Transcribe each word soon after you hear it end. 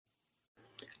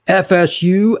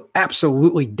FSU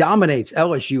absolutely dominates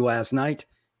LSU last night,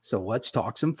 so let's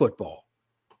talk some football.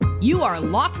 You are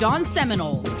Locked On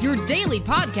Seminoles, your daily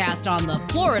podcast on the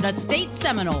Florida State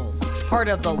Seminoles, part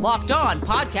of the Locked On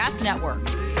Podcast Network,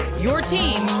 your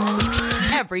team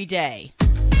every day.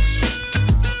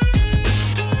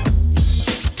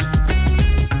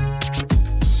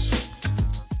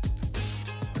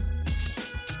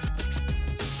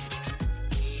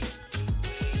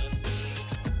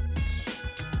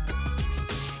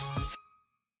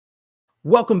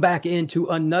 Welcome back into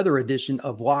another edition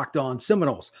of Locked On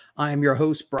Seminoles. I am your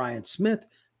host, Brian Smith.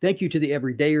 Thank you to the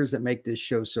everydayers that make this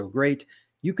show so great.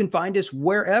 You can find us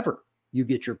wherever you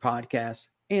get your podcasts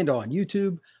and on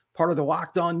YouTube, part of the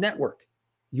Locked On Network,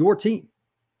 your team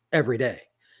every day.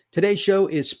 Today's show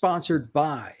is sponsored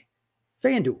by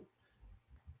FanDuel.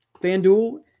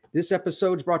 FanDuel, this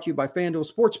episode is brought to you by FanDuel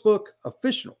Sportsbook,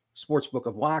 official sportsbook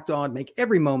of Locked On. Make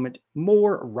every moment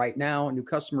more right now. New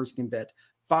customers can bet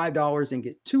 $5 and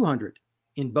get $200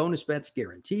 in bonus bets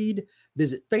guaranteed.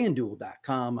 Visit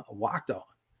FanDuel.com, Locked On,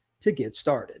 to get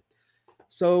started.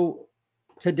 So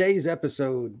today's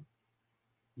episode,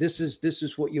 this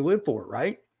is what you live for,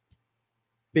 right?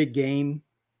 Big game,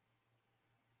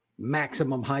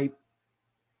 maximum hype,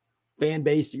 fan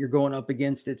base that you're going up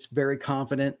against. It's very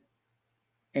confident,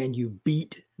 and you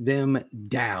beat them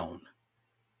down.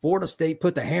 Florida State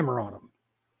put the hammer on them,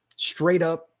 straight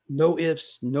up. No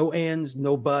ifs, no ands,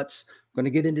 no buts. I'm going to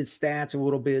get into stats a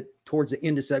little bit towards the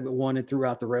end of segment one and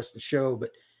throughout the rest of the show.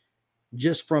 But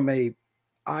just from a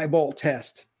eyeball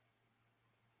test,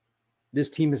 this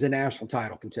team is a national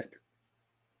title contender.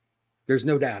 There's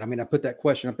no doubt. I mean, I put that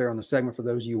question up there on the segment for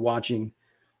those of you watching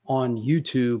on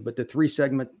YouTube. But the three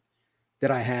segment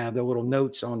that I have, the little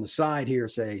notes on the side here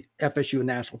say FSU a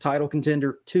national title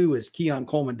contender. 2 is Keon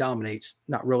Coleman dominates,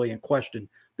 not really in question.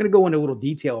 I'm going to go into a little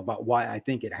detail about why I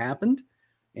think it happened,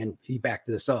 and he backed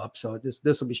this up. So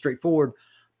this will be straightforward.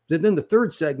 But then the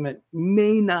third segment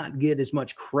may not get as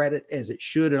much credit as it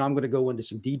should, and I'm going to go into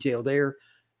some detail there.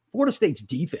 Florida State's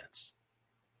defense,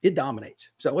 it dominates.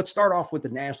 So let's start off with the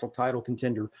national title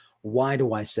contender. Why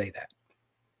do I say that?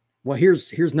 Well,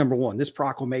 here's number one. This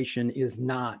proclamation is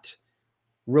not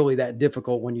really that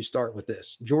difficult when you start with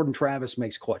this. Jordan Travis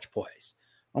makes clutch plays.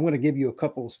 I'm going to give you a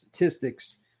couple of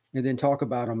statistics and then talk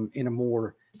about them in a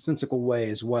more sensical way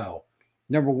as well.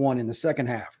 Number one, in the second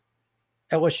half,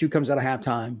 LSU comes out of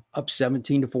halftime up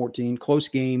 17-14, close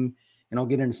game, and I'll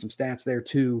get into some stats there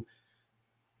too.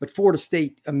 But Florida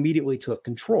State immediately took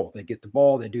control. They get the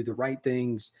ball, they do the right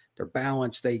things, they're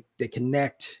balanced, they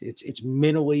connect. It's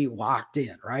mentally locked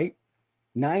in, right?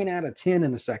 9 out of 10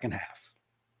 in the second half.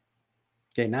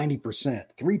 Okay, 90%,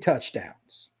 3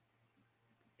 touchdowns.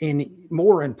 And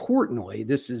more importantly,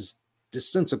 this is the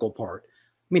sensical part. I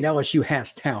mean, LSU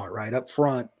has talent, right? Up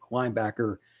front,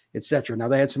 linebacker, etc. Now,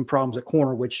 they had some problems at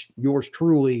corner, which yours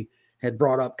truly had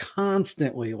brought up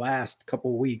constantly last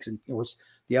couple of weeks. And of course,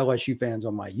 the LSU fans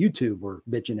on my YouTube were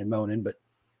bitching and moaning, but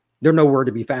they're nowhere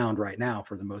to be found right now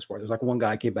for the most part. There's like one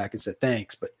guy came back and said,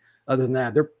 thanks. But other than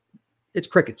that, it's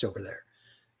crickets over there.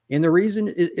 And the reason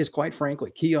is quite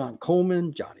frankly, Keon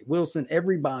Coleman, Johnny Wilson,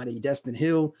 everybody, Destin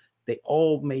Hill, they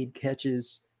all made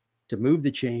catches to move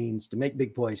the chains, to make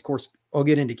big plays. Of course, I'll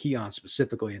get into Keon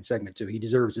specifically in segment 2. He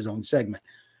deserves his own segment.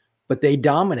 But they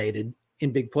dominated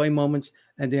in big play moments.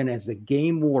 And then as the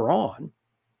game wore on,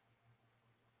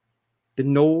 the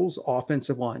Noles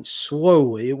offensive line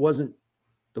slowly, it wasn't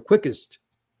the quickest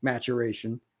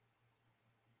maturation.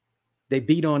 They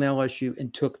beat on LSU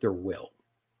and took their will.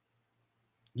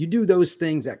 You do those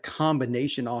things, that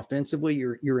combination offensively,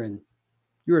 you're in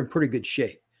pretty good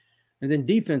shape. And then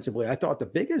defensively, I thought the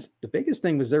biggest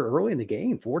thing was there early in the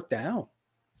game, 4th down.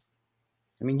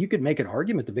 I mean, you could make an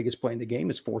argument the biggest play in the game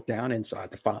is 4th down inside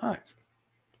the 5.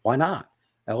 Why not?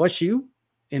 LSU,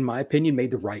 in my opinion,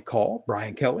 made the right call.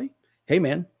 Brian Kelly, hey,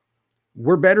 man,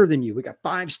 we're better than you. We got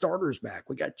 5 starters back.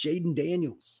 We got Jaden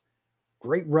Daniels,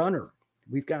 great runner.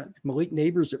 We've got Malik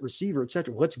Neighbors at receiver,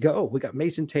 etc. Let's go. We got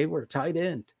Mason Taylor at tight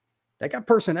end. They got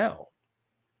personnel.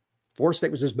 Florida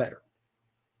State was just better.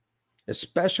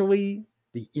 Especially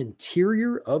the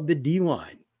interior of the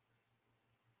D-line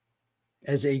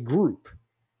as a group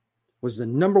was the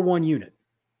number one unit.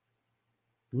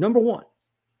 Number one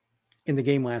in the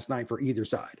game last night for either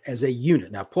side as a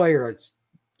unit. Now, player,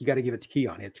 you got to give it to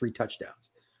Keon. He had 3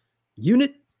 touchdowns.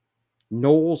 Unit,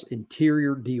 Noles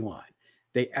interior D-line.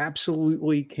 They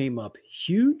absolutely came up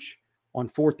huge on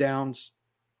 4th downs,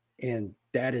 and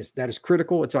that is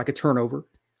critical. It's like a turnover.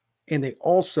 And they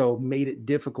also made it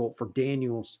difficult for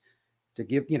Daniels to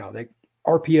give,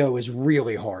 RPO is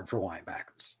really hard for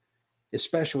linebackers.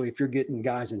 especially if you're getting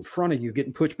guys in front of you,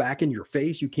 getting pushed back in your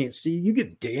face. You can't see. You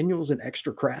give Daniels an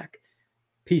extra crack.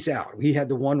 Peace out. He had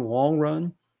the one long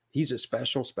run. He's a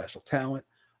special talent.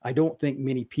 I don't think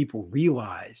many people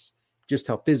realize just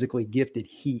how physically gifted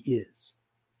he is.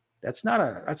 That's not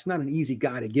an easy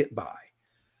guy to get by.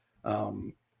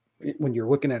 When you're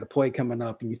looking at a play coming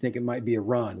up and you think it might be a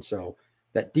run. So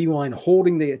that D-line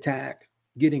holding the attack,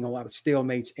 getting a lot of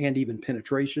stalemates and even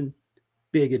penetration,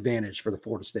 big advantage for the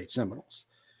Florida State Seminoles.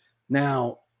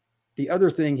 Now, the other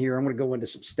thing here, I'm going to go into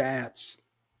some stats.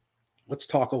 Let's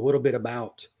talk a little bit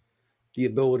about the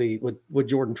ability with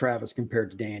Jordan Travis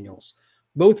compared to Daniels.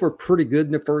 Both were pretty good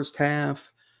in the first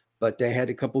half, but they had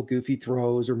a couple goofy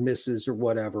throws or misses or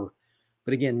whatever.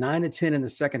 But again, 9 of 10 in the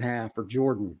second half for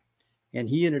Jordan. And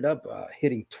he ended up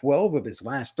hitting 12 of his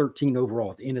last 13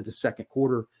 overall at the end of the second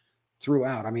quarter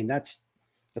throughout. I mean, that's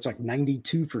like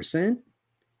 92%,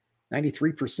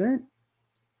 93%.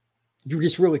 You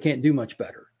just really can't do much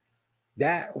better.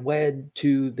 That led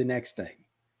to the next thing.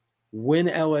 When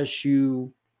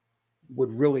LSU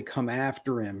would really come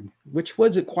after him, which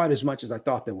wasn't quite as much as I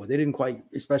thought they would. They didn't quite,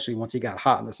 especially once he got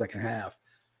hot in the second half.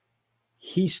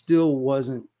 He still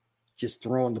wasn't just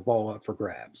throwing the ball up for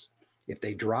grabs. If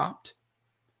they dropped,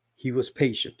 he was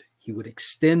patient. He would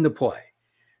extend the play.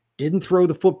 Didn't throw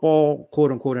the football,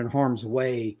 quote unquote, in harm's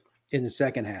way in the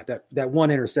second half. That one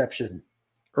interception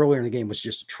earlier in the game was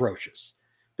just atrocious.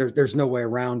 There's no way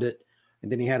around it.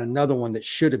 And then he had another one that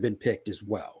should have been picked as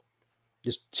well.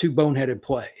 Just two boneheaded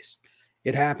plays.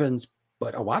 It happens,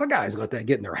 but a lot of guys let that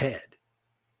get in their head.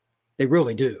 They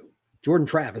really do. Jordan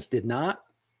Travis did not,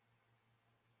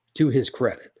 to his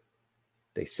credit.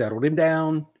 They settled him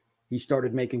down. He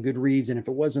started making good reads, and if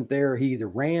it wasn't there, he either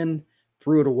ran,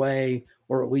 threw it away,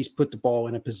 or at least put the ball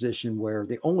in a position where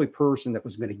the only person that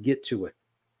was going to get to it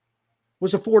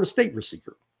was a Florida State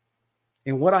receiver.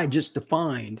 And what I just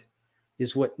defined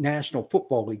is what National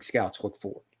Football League scouts look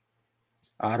for.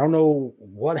 I don't know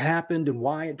what happened and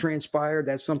why it transpired.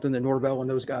 That's something that Norvell and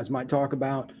those guys might talk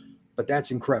about, but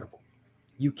that's incredible.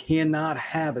 You cannot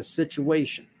have a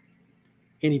situation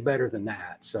any better than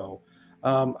that. So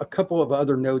a couple of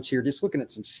other notes here, just looking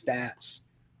at some stats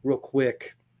real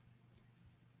quick,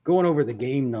 going over the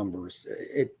game numbers.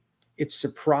 It's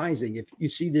surprising. If you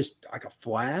see this like a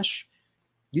flash,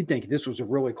 you'd think this was a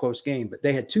really close game, but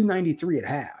they had 293 at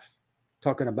half,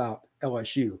 talking about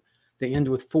LSU. They end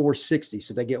with 460,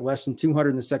 so they get less than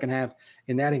 200 in the second half,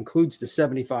 and that includes the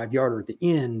 75-yarder at the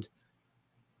end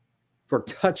for a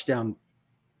touchdown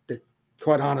that,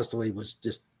 quite honestly, was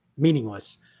just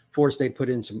meaningless. Florida State put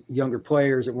in some younger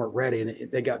players that weren't ready,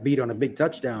 and they got beat on a big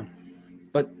touchdown.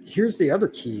 But here's the other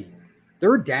key.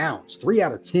 Third downs, 3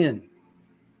 out of 10.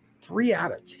 3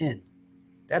 out of 10.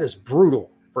 That is brutal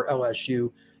for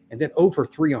LSU. And then 0 for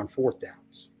 3 on fourth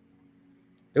downs.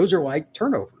 Those are like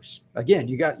turnovers. Again,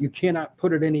 you cannot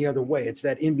put it any other way. It's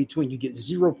that in between. You get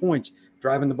 0 points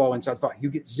driving the ball inside 5. You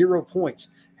get 0 points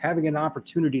having an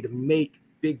opportunity to make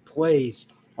big plays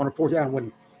on a fourth down.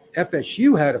 When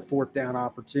FSU had a fourth down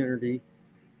opportunity,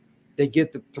 they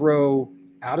get the throw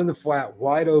out in the flat,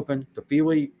 wide open.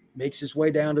 DeFeely makes his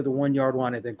way down to the 1-yard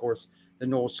line. And then, of course, the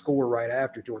Noles score right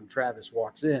after Jordan Travis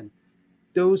walks in.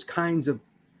 Those kinds of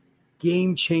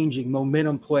game-changing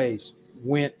momentum plays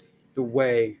went the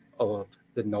way of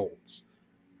the Noles.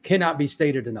 Cannot be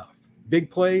stated enough.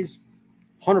 Big plays,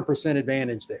 100%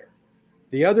 advantage there.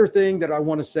 The other thing that I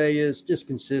want to say is just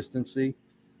consistency.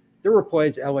 There were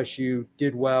plays LSU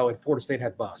did well and Florida State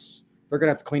had busts. They're going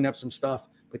to have to clean up some stuff.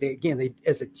 But they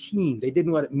as a team, they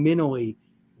didn't let it mentally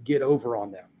get over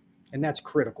on them. And that's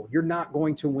critical. You're not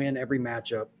going to win every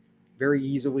matchup very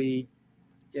easily.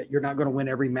 You're not going to win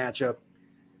every matchup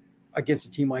against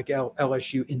a team like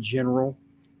LSU in general.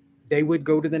 They would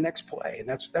go to the next play. And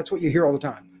that's what you hear all the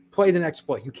time. Play the next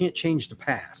play. You can't change the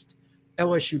past.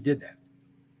 LSU did that.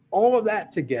 All of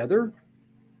that together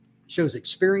shows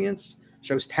experience,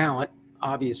 shows talent,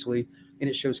 obviously, and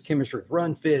it shows chemistry,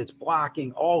 run fits,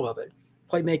 blocking, all of it,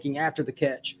 playmaking after the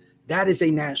catch. That is a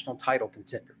national title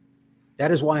contender.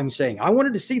 That is why I'm saying I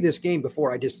wanted to see this game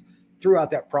before I just threw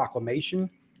out that proclamation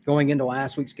going into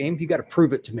last week's game. You got to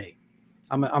prove it to me.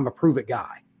 I'm a prove it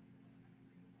guy.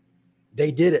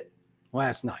 They did it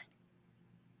last night.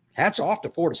 Hats off to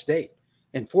Florida State.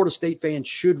 And Florida State fans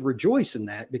should rejoice in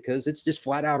that because it's just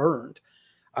flat out earned.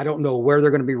 I don't know where they're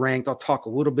going to be ranked. I'll talk a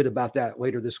little bit about that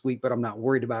later this week, but I'm not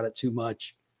worried about it too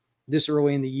much. This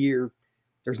early in the year,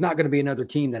 there's not going to be another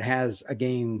team that has a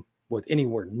game with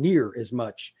anywhere near as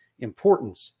much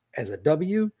importance as a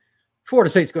W. Florida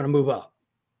State's going to move up.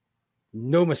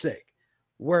 No mistake.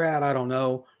 Where at, I don't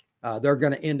know. They're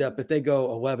going to end up, if they go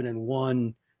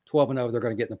 11-1, 12-0, they're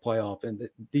going to get in the playoff, and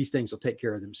these things will take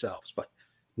care of themselves. But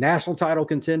national title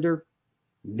contender,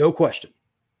 no question,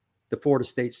 the Florida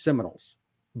State Seminoles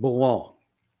belong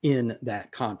in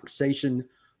that conversation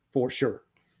for sure.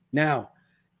 Now,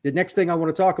 the next thing I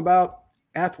want to talk about,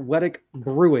 Athletic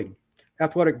Brewing.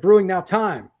 Athletic Brewing, now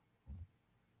time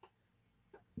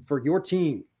for your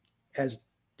team. As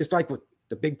just like with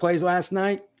the big plays last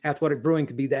night, Athletic Brewing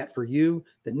could be that for you.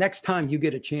 The next time you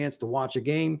get a chance to watch a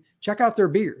game, check out their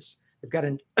beers. They've got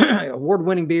an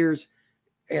award-winning beers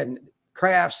and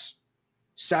crafts,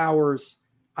 sours,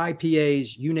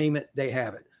 IPAs, you name it, they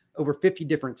have it. Over 50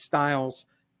 different styles.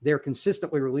 They're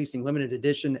consistently releasing limited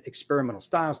edition experimental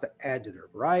styles to add to their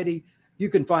variety. You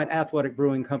can find Athletic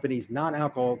Brewing Company's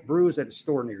non-alcoholic brews at a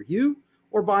store near you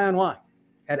or buy online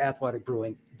at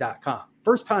athleticbrewing.com.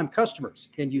 First-time customers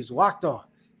can use Locked On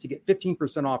to get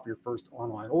 15% off your first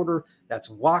online order.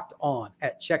 That's Locked On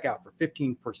at checkout for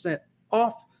 15%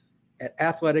 off at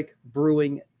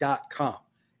athleticbrewing.com.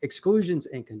 Exclusions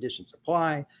and conditions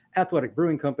apply. Athletic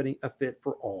Brewing Company, a fit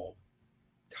for all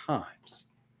times.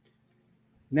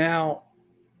 Now,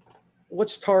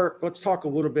 let's talk a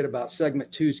little bit about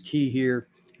segment 2's key here,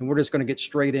 and we're just going to get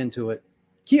straight into it.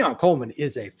 Keon Coleman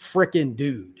is a freaking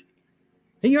dude.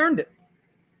 He earned it.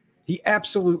 He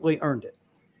absolutely earned it.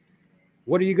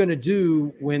 What are you going to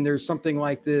do when there's something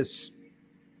like this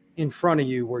in front of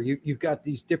you where you've got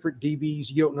these different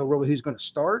DBs, you don't know really who's going to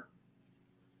start?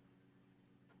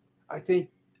 I think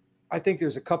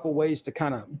there's a couple ways to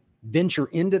kind of venture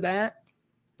into that.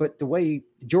 But the way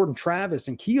Jordan Travis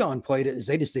and Keon played it is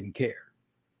they just didn't care.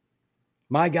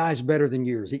 My guy's better than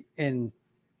yours. And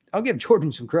I'll give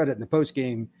Jordan some credit in the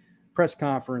postgame press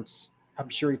conference. I'm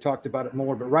sure he talked about it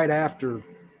more. But right after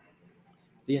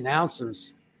the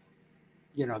announcers,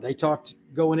 they talked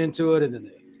going into it. And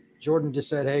then Jordan just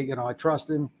said, hey, I trust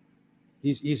him.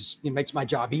 He makes my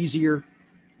job easier.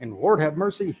 And Lord have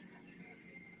mercy,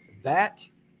 that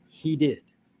he did.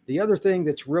 The other thing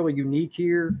that's really unique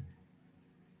here,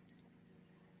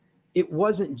 it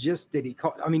wasn't just that he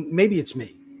caught. I mean, maybe it's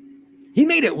me. He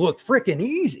made it look freaking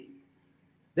easy.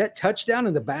 That touchdown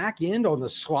in the back end on the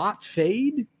slot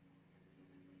fade.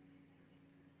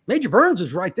 Major Burns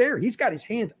is right there. He's got his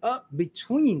hand up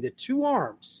between the two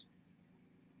arms.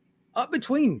 Up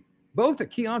between both of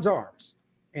Keon's arms.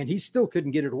 And he still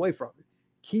couldn't get it away from him.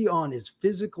 Keon is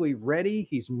physically ready.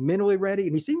 He's mentally ready.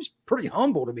 And he seems pretty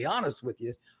humble, to be honest with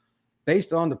you.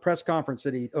 Based on the press conference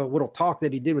that little talk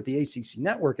that he did with the ACC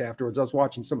network afterwards, I was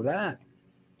watching some of that.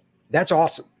 That's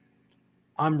awesome.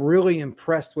 I'm really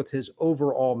impressed with his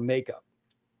overall makeup.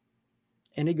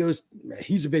 And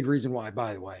he's a big reason why,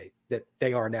 by the way, that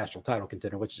they are a national title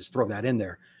contender. Let's just throw that in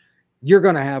there. You're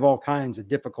going to have all kinds of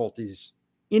difficulties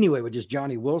anyway with just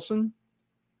Johnny Wilson.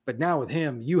 But now with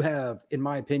him, you have, in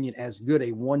my opinion, as good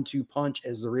a 1-2 punch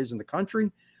as there is in the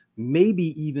country.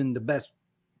 Maybe even the best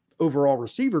overall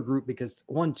receiver group, because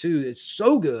 1-2 is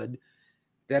so good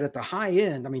that at the high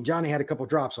end, I mean, Johnny had a couple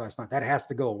drops last night. That has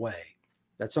to go away.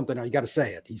 That's something you got to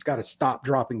say it. He's got to stop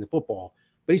dropping the football,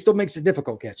 but he still makes the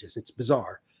difficult catches. It's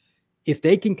bizarre. If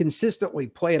they can consistently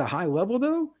play at a high level,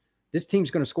 though, this team's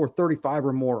going to score 35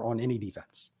 or more on any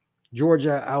defense.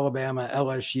 Georgia, Alabama,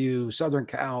 LSU, Southern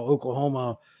Cal,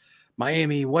 Oklahoma,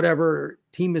 Miami, whatever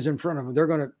team is in front of them, they're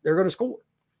going to score.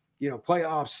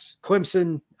 Playoffs,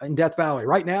 Clemson in Death Valley.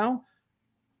 Right now,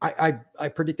 I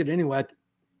predicted anyway. I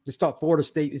just thought Florida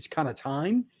State is kind of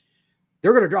time.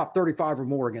 They're going to drop 35 or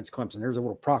more against Clemson. There's a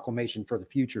little proclamation for the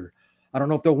future. I don't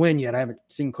know if they'll win yet. I haven't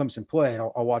seen Clemson play.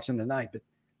 I'll watch them tonight. But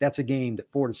that's a game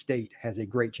that Florida State has a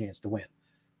great chance to win.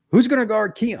 Who's going to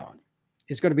guard Keon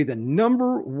is going to be the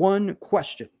number one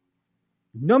question.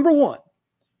 Number one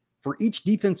for each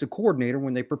defensive coordinator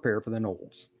when they prepare for the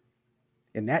Noles.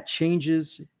 And that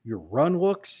changes your run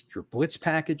looks, your blitz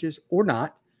packages, or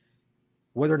not,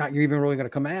 whether or not you're even really going to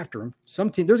come after them.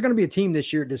 There's going to be a team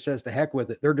this year that says the heck with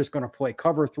it. They're just going to play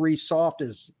cover 3 soft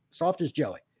as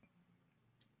jelly.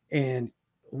 And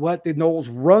let the Noles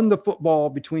run the football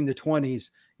between the 20s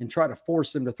and try to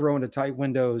force them to throw into tight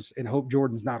windows and hope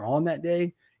Jordan's not on that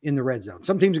day in the red zone.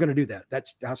 Some teams are going to do that.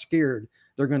 That's how scared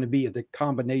they're going to be of the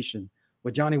combination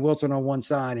with Johnny Wilson on one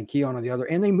side and Keon on the other.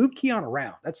 And they moved Keon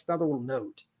around. That's another little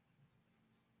note.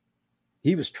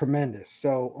 He was tremendous.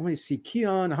 So let me see.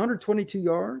 Keon, 122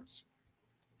 yards,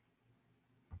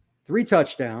 3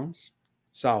 touchdowns,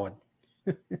 solid,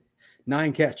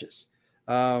 9 catches.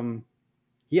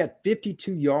 He had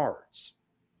 52 yards,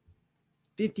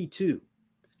 52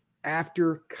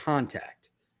 after contact.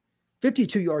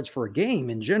 52 yards for a game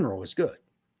in general is good.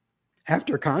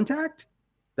 After contact,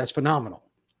 that's phenomenal.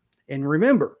 And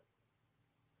remember,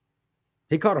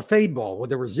 He caught a fade ball where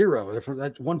there was 0. For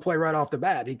that one play right off the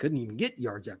bat, he couldn't even get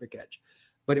yards after catch.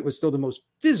 But it was still the most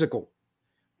physical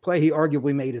play he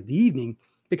arguably made of the evening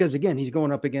because, again, he's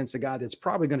going up against a guy that's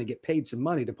probably going to get paid some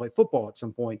money to play football at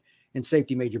some point in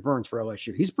safety Major Burns for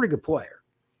LSU. He's a pretty good player.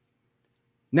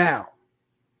 Now,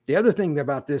 the other thing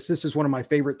about this is one of my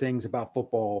favorite things about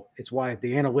football. It's why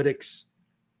the analytics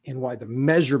and why the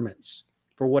measurements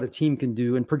for what a team can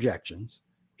do in projections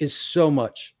is so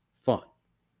much fun.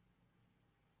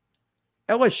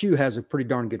 LSU has a pretty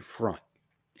darn good front.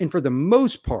 And for the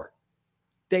most part,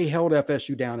 they held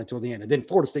FSU down until the end. And then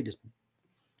Florida State just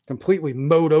completely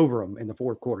mowed over them in the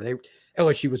fourth quarter.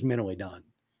 LSU was mentally done.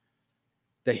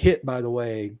 The hit, by the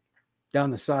way, down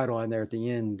the sideline there at the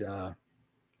end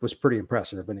was pretty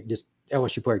impressive. And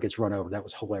LSU player gets run over. That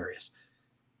was hilarious.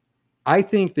 I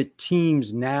think that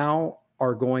teams now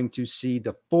are going to see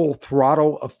the full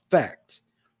throttle effect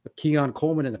of Keon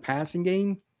Coleman in the passing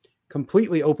game,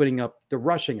 completely opening up the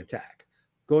rushing attack.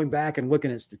 Going back and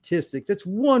looking at statistics, it's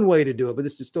one way to do it, but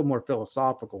this is still more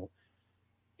philosophical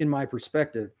in my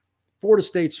perspective. Florida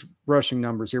State's rushing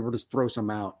numbers here, we'll just throw some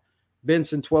out.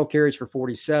 Benson, 12 carries for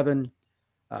 47.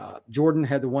 Jordan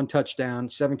had the 1 touchdown,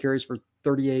 7 carries for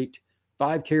 38,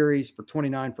 5 carries for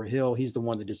 29 for Hill. He's the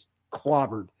one that just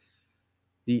clobbered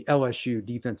the LSU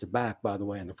defensive back, by the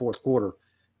way, in the fourth quarter.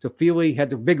 Tofili had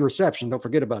the big reception. Don't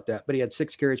forget about that. But he had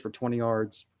 6 carries for 20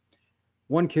 yards.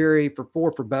 1 carry for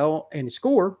 4 for Bell, and he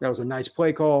scored. That was a nice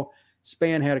play call.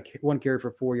 Span had 1 carry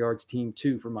for 4 yards, team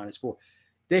 2 for -4.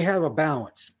 They have a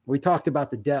balance. We talked about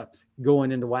the depth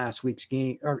going into last week's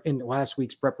game, or in last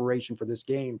week's preparation for this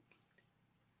game.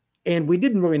 And we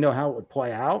didn't really know how it would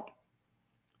play out.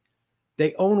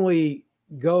 They only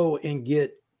go and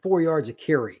get 4 yards a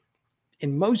carry.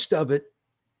 And most of it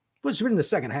was in the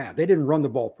second half. They didn't run the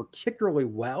ball particularly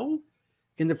well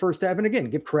in the first half. And again,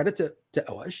 give credit to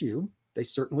LSU. They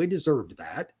certainly deserved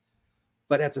that.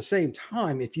 But at the same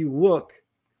time, if you look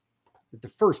at the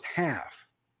first half,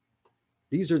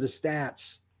 these are the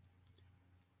stats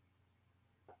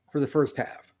for the first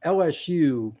half.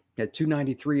 LSU had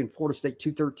 293 and Florida State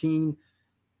 213.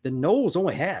 The Noles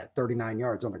only had 39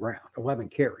 yards on the ground, 11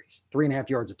 carries, 3.5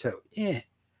 yards a tote.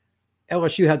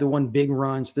 LSU had the 1 big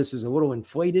run. So this is a little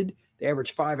inflated. They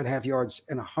averaged 5.5 yards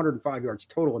and 105 yards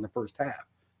total in the first half.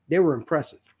 They were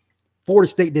impressive. Florida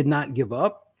State did not give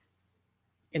up,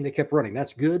 and they kept running.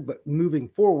 That's good. But moving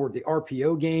forward, the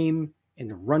RPO game and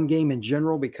the run game in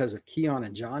general, because of Keon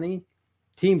and Johnny,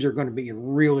 teams are going to be in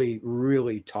really,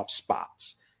 really tough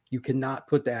spots. You cannot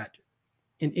put that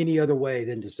in any other way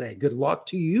than to say, good luck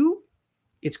to you.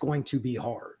 It's going to be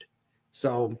hard.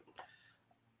 So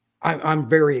I'm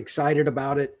very excited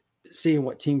about it, seeing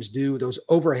what teams do. Those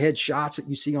overhead shots that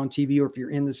you see on TV, or if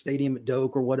you're in the stadium at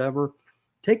Doak or whatever,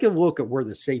 take a look at where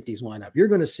the safeties line up. You're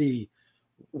going to see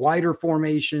wider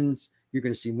formations. You're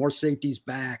going to see more safeties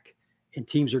back, and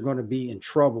teams are going to be in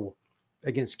trouble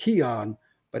against Keon.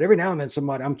 But every now and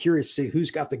then I'm curious to see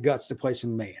who's got the guts to play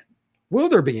some man. Will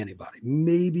there be anybody?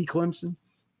 Maybe Clemson.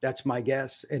 That's my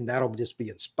guess, and that'll just be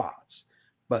in spots.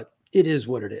 But it is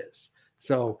what it is.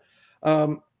 So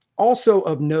also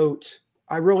of note,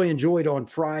 I really enjoyed on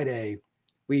Friday,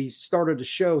 we started a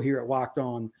show here at Locked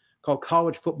On called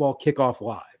College Football Kickoff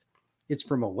Live. It's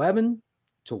from 11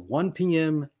 to 1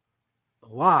 p.m.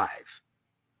 live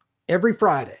every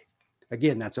Friday.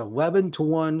 Again, that's 11 to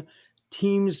 1.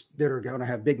 Teams that are going to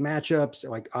have big matchups,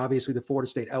 like obviously the Florida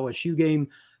State LSU game.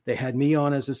 They had me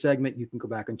on as a segment. You can go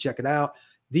back and check it out.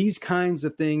 These kinds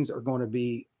of things are going to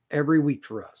be every week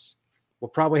for us. We'll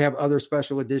probably have other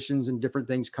special editions and different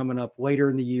things coming up later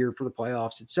in the year for the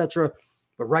playoffs, etc.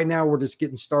 But right now, we're just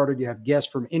getting started. You have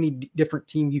guests from any different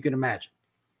team you can imagine.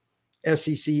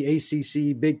 SEC,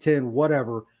 ACC, Big Ten,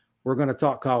 whatever. We're going to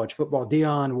talk college football.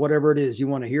 Dion, whatever it is you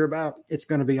want to hear about, it's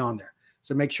going to be on there.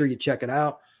 So make sure you check it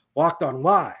out. Locked On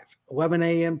Live, 11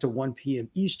 a.m. to 1 p.m.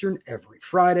 Eastern every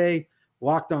Friday.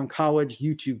 Locked On College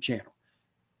YouTube channel.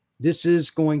 This is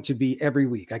going to be every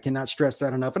week. I cannot stress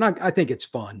that enough. And I think it's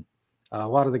fun. A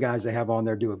lot of the guys they have on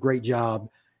there do a great job.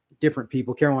 Different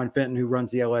people. Caroline Fenton, who runs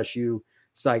the LSU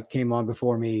site, came on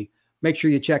before me. Make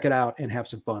sure you check it out and have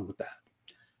some fun with that.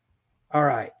 All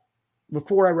right.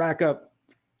 Before I wrap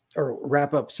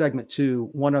up segment 2,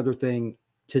 one other thing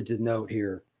to denote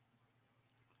here.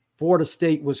 Florida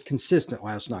State was consistent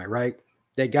last night, right?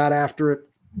 They got after it,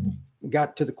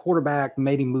 got to the quarterback,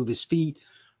 made him move his feet,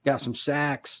 got some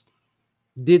sacks,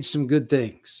 did some good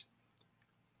things.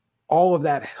 All of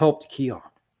that helped Keon.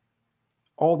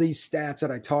 All these stats that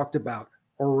I talked about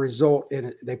are a result in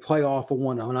it. They play off of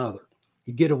one another.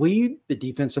 You get a lead, the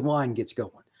defensive line gets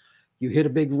going. You hit a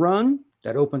big run,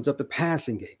 That opens up the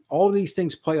passing game. All of these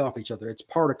things play off each other. It's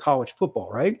part of college football,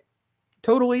 right?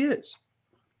 Totally is.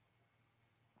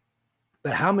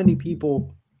 But how many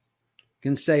people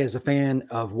can say, as a fan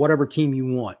of whatever team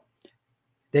you want,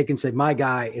 they can say, my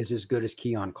guy is as good as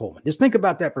Keon Coleman? Just think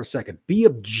about that for a second. Be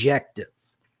objective.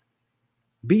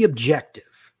 Be objective.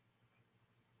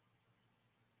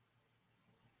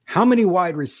 How many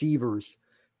wide receivers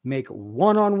make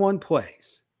one-on-one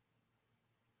plays,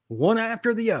 one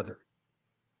after the other,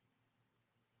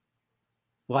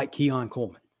 like Keon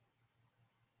Coleman?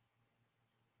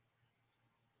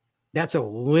 That's a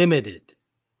limited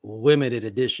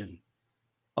edition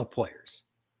of players.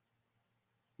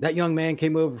 That young man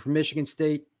came over from Michigan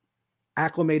State,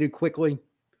 acclimated quickly,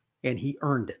 and he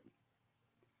earned it.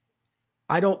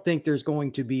 I don't think there's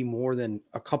going to be more than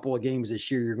a couple of games this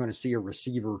year you're going to see a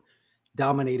receiver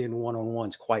dominate in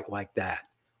one-on-ones quite like that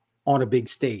on a big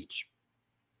stage.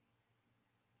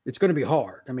 It's going to be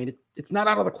hard. I mean, it's not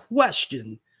out of the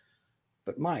question,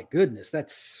 but my goodness,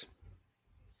 that's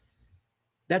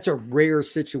a rare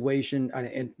situation.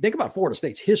 And think about Florida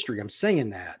State's history. I'm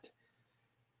saying that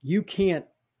you can't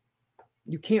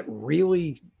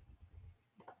really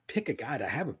pick a guy to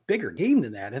have a bigger game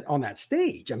than that on that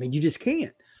stage. I mean, you just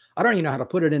can't. I don't even know how to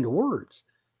put it into words.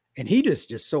 And he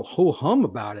just so ho-hum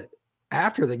about it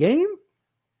after the game.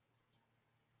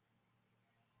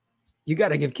 You got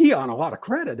to give Keon a lot of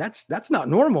credit. That's not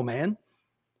normal, man.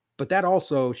 But that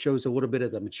also shows a little bit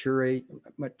of the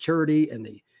maturity and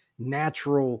the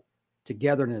natural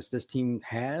togetherness this team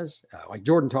has. Like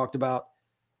Jordan talked about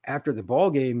after the ball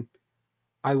game,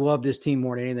 I love this team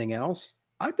more than anything else.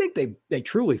 I think they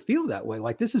truly feel that way.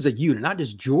 Like, this is a unit, not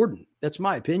just Jordan. That's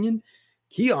my opinion.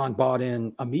 Keon bought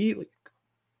in immediately.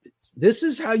 This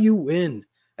is how you win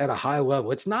at a high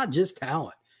level. It's not just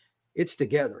talent. It's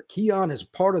together. Keon is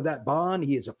part of that bond.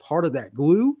 He is a part of that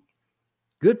glue.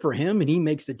 Good for him, and he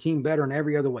makes the team better in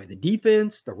every other way. The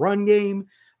defense, the run game.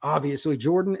 Obviously,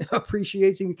 Jordan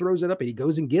appreciates him. He throws it up, and he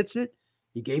goes and gets it.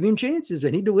 He gave him chances,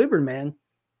 and he delivered, man.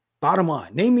 Bottom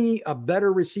line, name me a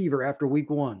better receiver after week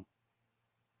 1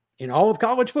 in all of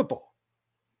college football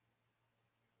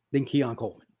than Keon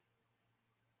Coleman.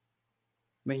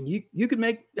 I mean, you could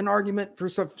make an argument for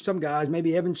some guys,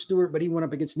 maybe Evan Stewart, but he went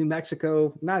up against New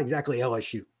Mexico, not exactly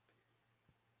LSU.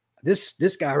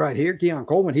 This guy right here, Keon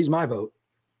Coleman, he's my vote.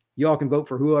 Y'all can vote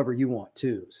for whoever you want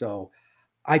too. So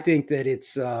I think that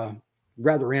it's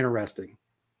rather interesting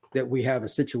that we have a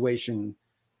situation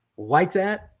like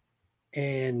that,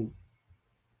 and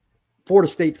Florida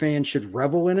State fans should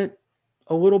revel in it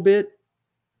a little bit.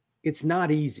 It's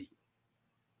not easy.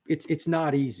 It's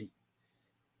not easy.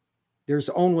 There's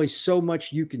only so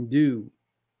much you can do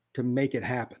to make it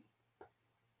happen.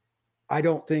 I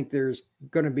don't think there's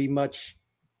going to be much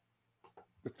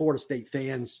the Florida State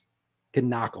fans can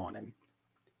knock on him.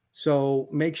 So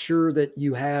make sure that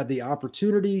you have the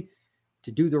opportunity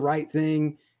to do the right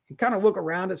thing and kind of look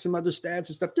around at some other stats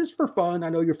and stuff just for fun. I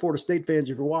know you're Florida State fans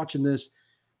if you're watching this,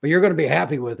 but you're going to be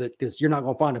happy with it because you're not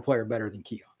going to find a player better than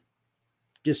Keon.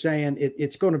 Just saying,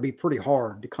 it's going to be pretty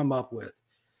hard to come up with.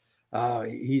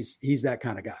 He's that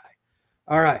kind of guy.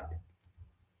 All right.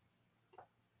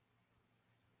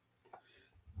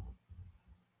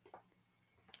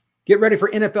 Get ready for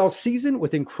NFL season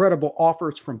with incredible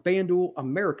offers from FanDuel,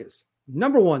 America's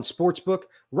 #1 sportsbook.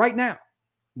 Right now,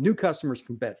 new customers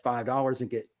can bet $5 and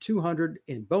get $200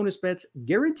 in bonus bets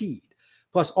guaranteed.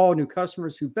 Plus, all new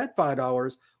customers who bet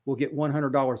 $5 will get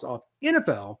 $100 off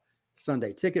NFL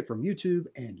Sunday ticket from YouTube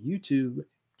and YouTube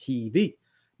TV.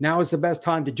 Now is the best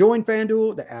time to join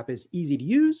FanDuel. The app is easy to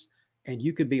use, and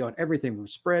you could be on everything from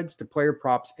spreads to player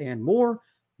props and more.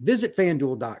 Visit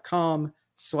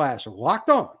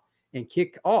FanDuel.com/lockedon and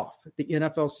kick off the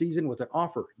NFL season with an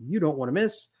offer you don't want to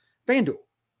miss. FanDuel,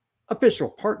 official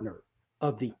partner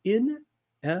of the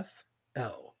NFL.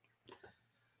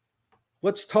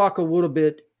 Let's talk a little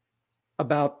bit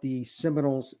about the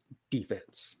Seminoles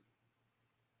defense.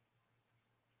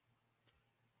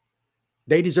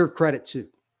 They deserve credit too.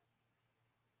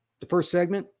 The first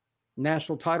segment,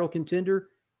 national title contender.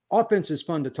 Offense is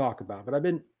fun to talk about, but I've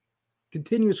been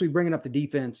continuously bringing up the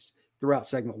defense throughout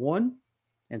segment 1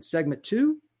 and segment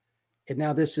 2. And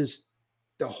now this is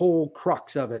the whole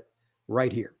crux of it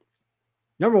right here.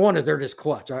 Number 1 is they're just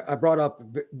clutch. I brought up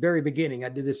very beginning. I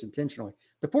did this intentionally.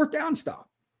 The 4th down stop.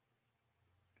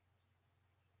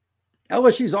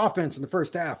 LSU's offense in the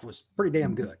first half was pretty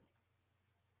damn good.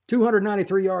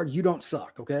 293 yards. You don't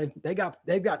suck. Okay. They've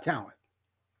got talent.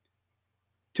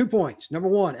 2 points. Number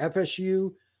 1,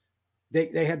 FSU.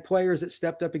 They had players that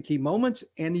stepped up in key moments,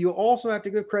 and you also have to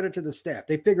give credit to the staff.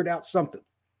 They figured out something.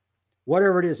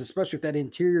 whatever it is, especially with that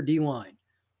interior D-line,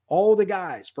 all the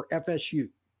guys for FSU,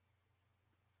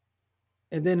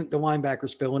 and then the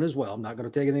linebackers fill in as well. I'm not going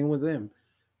to take anything with them,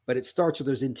 but it starts with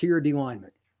those interior D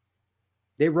linemen.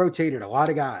 They rotated a lot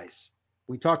of guys.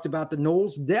 We talked about the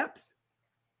Knowles depth.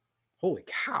 Holy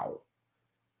cow.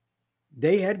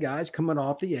 They had guys coming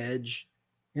off the edge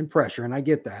in pressure, and I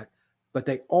get that, but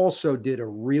they also did a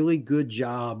really good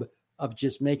job of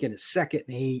just making it 2nd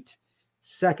and 8,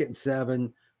 2nd and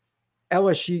 7.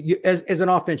 LSU, as an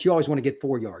offense, you always want to get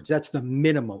 4 yards. That's the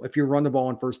minimum. If you run the ball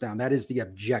on first down, that is the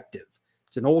objective.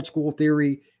 It's an old school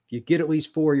theory. If you get at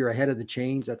least 4, you're ahead of the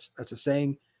chains. That's a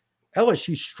saying.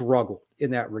 LSU struggled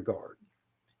in that regard,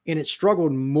 and it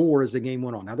struggled more as the game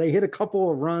went on. Now, they hit a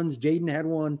couple of runs. Jaden had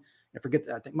one. I forget,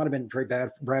 I think it might have been Trey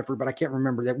Bradford, but I can't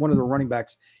remember that. One of the running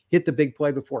backs hit the big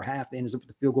play before half. They ended up with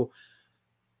the field goal.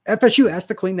 FSU has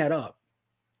to clean that up.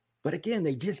 But again,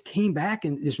 they just came back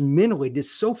and just mentally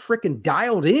just so freaking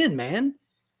dialed in, man.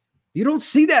 You don't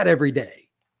see that every day.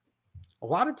 A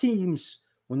lot of teams,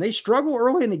 when they struggle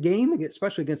early in the game,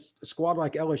 especially against a squad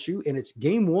like LSU, and it's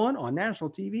game 1 on national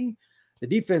TV, the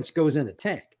defense goes in the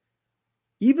tank.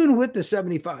 Even with the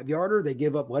 75-yarder, they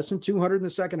give up less than 200 in the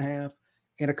second half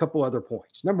and a couple other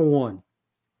points. Number one,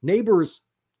 Neighbors,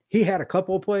 he had a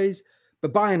couple of plays,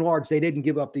 but by and large, they didn't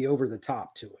give up the over the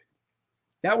top to it.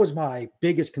 That was my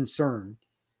biggest concern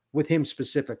with him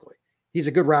specifically. He's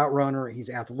a good route runner. He's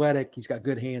athletic. He's got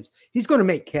good hands. He's going to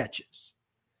make catches.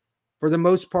 For the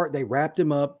most part, they wrapped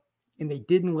him up, and they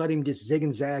didn't let him just zig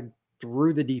and zag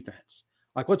through the defense.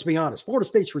 Like, let's be honest, Florida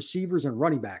State's receivers and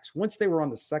running backs, once they were on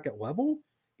the second level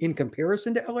in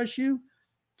comparison to LSU,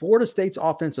 Florida State's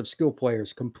offensive skill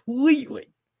players completely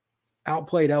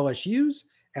outplayed LSU's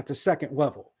at the second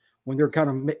level when they're kind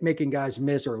of making guys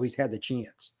miss or at least had the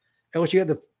chance. LSU had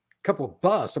a couple of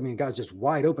busts. I mean, guys just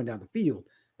wide open down the field.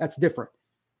 That's different.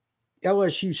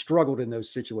 LSU struggled in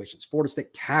those situations. Florida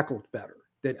State tackled better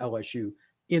than LSU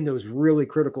in those really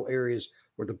critical areas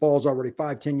where the ball's already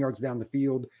 5-10 yards down the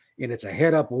field and it's a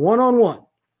head up one-on-one.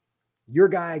 Your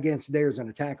guy against theirs in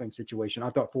a tackling situation, I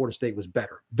thought Florida State was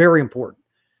better. Very important.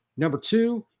 Number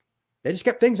two, they just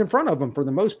kept things in front of them for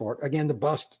the most part. Again, the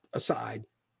bust aside,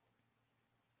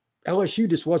 LSU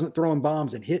just wasn't throwing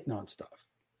bombs and hitting on stuff.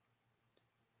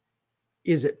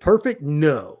 Is it perfect?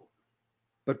 No.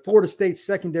 But Florida State's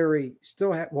secondary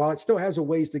while it still has a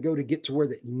ways to go to get to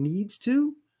where it needs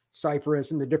to,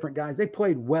 Cypress and the different guys, they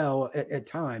played well at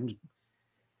times.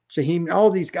 Shaheem, all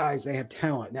these guys, they have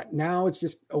talent. Now it's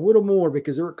just a little more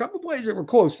because there were a couple of plays that were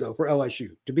close, though, for LSU,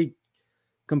 to be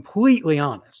completely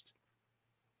honest.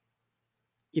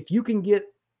 If you can get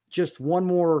just one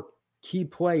more key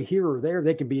play here or there,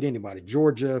 they can beat anybody.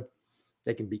 Georgia,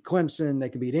 they can beat Clemson, they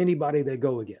can beat anybody they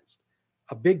go against.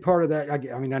 A big part of that,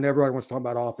 I mean, I know everybody wants to talk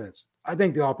about offense. I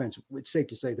think the offense, it's safe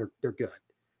to say they're good.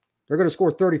 They're going to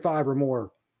score 35 or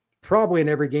more probably in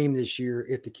every game this year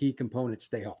if the key components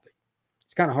stay healthy.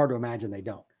 It's kind of hard to imagine they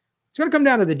don't. It's going to come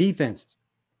down to the defense.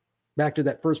 Back to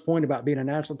that first point about being a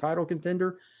national title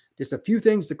contender, just a few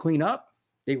things to clean up.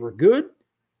 They were good.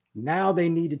 Now they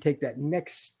need to take that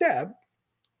next step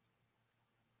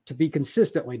to be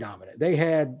consistently dominant. They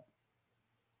had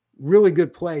really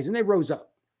good plays, and they rose up.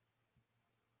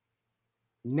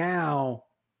 Now,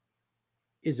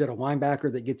 is it a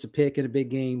linebacker that gets a pick in a big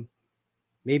game?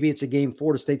 Maybe it's a game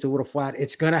Florida State's a little flat.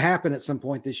 It's going to happen at some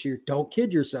point this year. Don't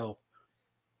kid yourself.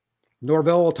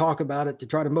 Norvell will talk about it to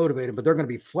try to motivate him, but they're going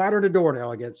to be flatter to door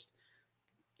now against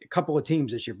a couple of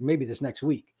teams this year, maybe this next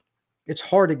week. It's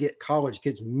hard to get college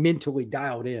kids mentally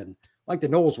dialed in like the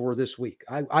Knowles were this week.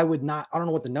 I would not, I don't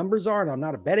know what the numbers are, and I'm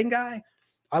not a betting guy.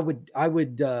 I would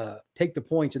take the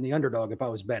points in the underdog if I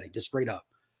was betting, just straight up.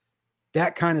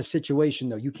 That kind of situation,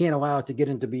 though, you can't allow it to get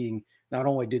into being not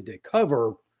only did they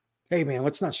cover, hey, man,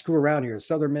 let's not screw around here,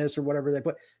 Southern Miss or whatever they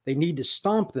put. They need to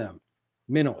stomp them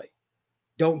mentally.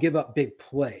 Don't give up big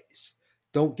plays.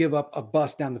 Don't give up a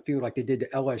bust down the field like they did to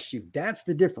LSU. That's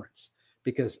the difference,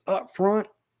 because up front,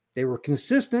 they were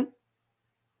consistent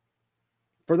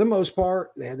for the most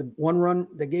part. They had the one run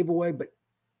they gave away, but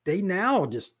they now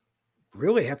just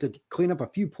really have to clean up a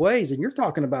few plays. And you're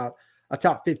talking about a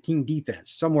top 15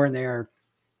 defense somewhere in there.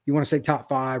 You want to say top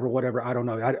 5 or whatever. I don't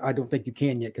know. I don't think you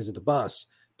can yet because of the bus,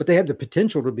 but they have the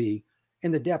potential to be,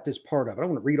 and the depth is part of it. I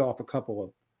want to read off a couple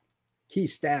of key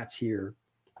stats here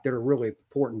that are really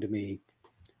important to me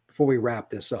before we wrap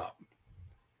this up.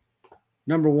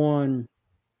 Number one,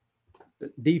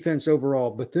 the defense overall.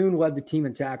 Bethune led the team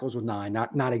in tackles with 9.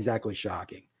 Not exactly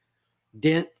shocking.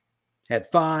 Dent had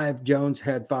 5. Jones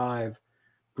had 5.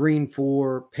 Green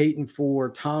 4. Peyton 4.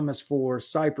 Thomas 4.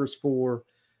 Cypress 4.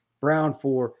 Brown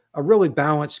 4. A really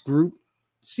balanced group.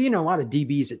 seeing a lot of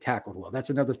DBs that tackled well. That's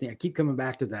another thing. I keep coming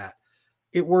back to that.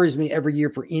 It worries me every year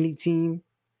for any team.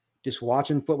 Just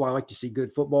watching football, I like to see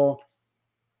good football.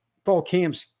 Fall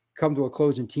camps come to a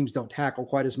close and teams don't tackle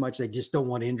quite as much. They just don't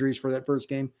want injuries for that first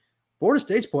game. Florida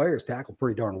State's players tackle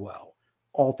pretty darn well,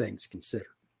 all things considered.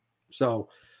 So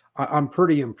I'm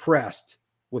pretty impressed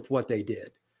with what they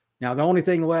did. Now, the only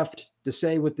thing left to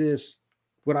say with this,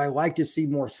 would I like to see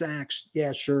more sacks?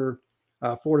 Yeah, sure.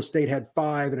 Florida State had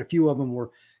 5, and a few of them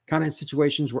were kind of in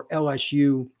situations where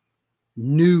LSU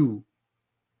knew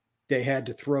they had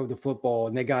to throw the football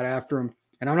and they got after him.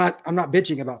 And I'm not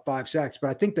bitching about 5 sacks,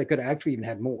 but I think they could have actually even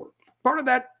had more. Part of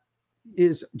that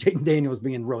is Jaden Daniels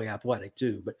being really athletic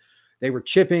too, but they were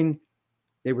chipping,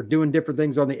 they were doing different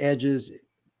things on the edges,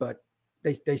 but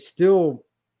they still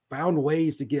found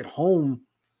ways to get home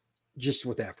just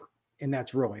with effort. And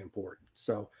that's really important.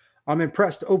 So I'm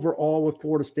impressed overall with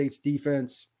Florida State's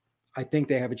defense. I think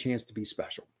they have a chance to be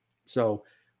special. So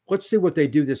let's see what they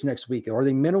do this next week. Are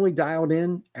they mentally dialed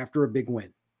in after a big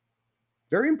win?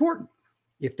 Very important.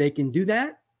 If they can do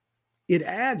that, it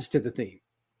adds to the theme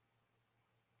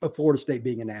of Florida State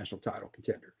being a national title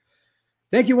contender.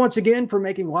 Thank you once again for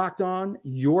making Locked On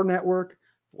your network.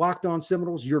 Locked On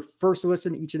Seminoles, your first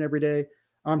listen each and every day.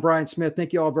 I'm Brian Smith.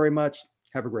 Thank you all very much.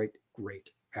 Have a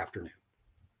great afternoon.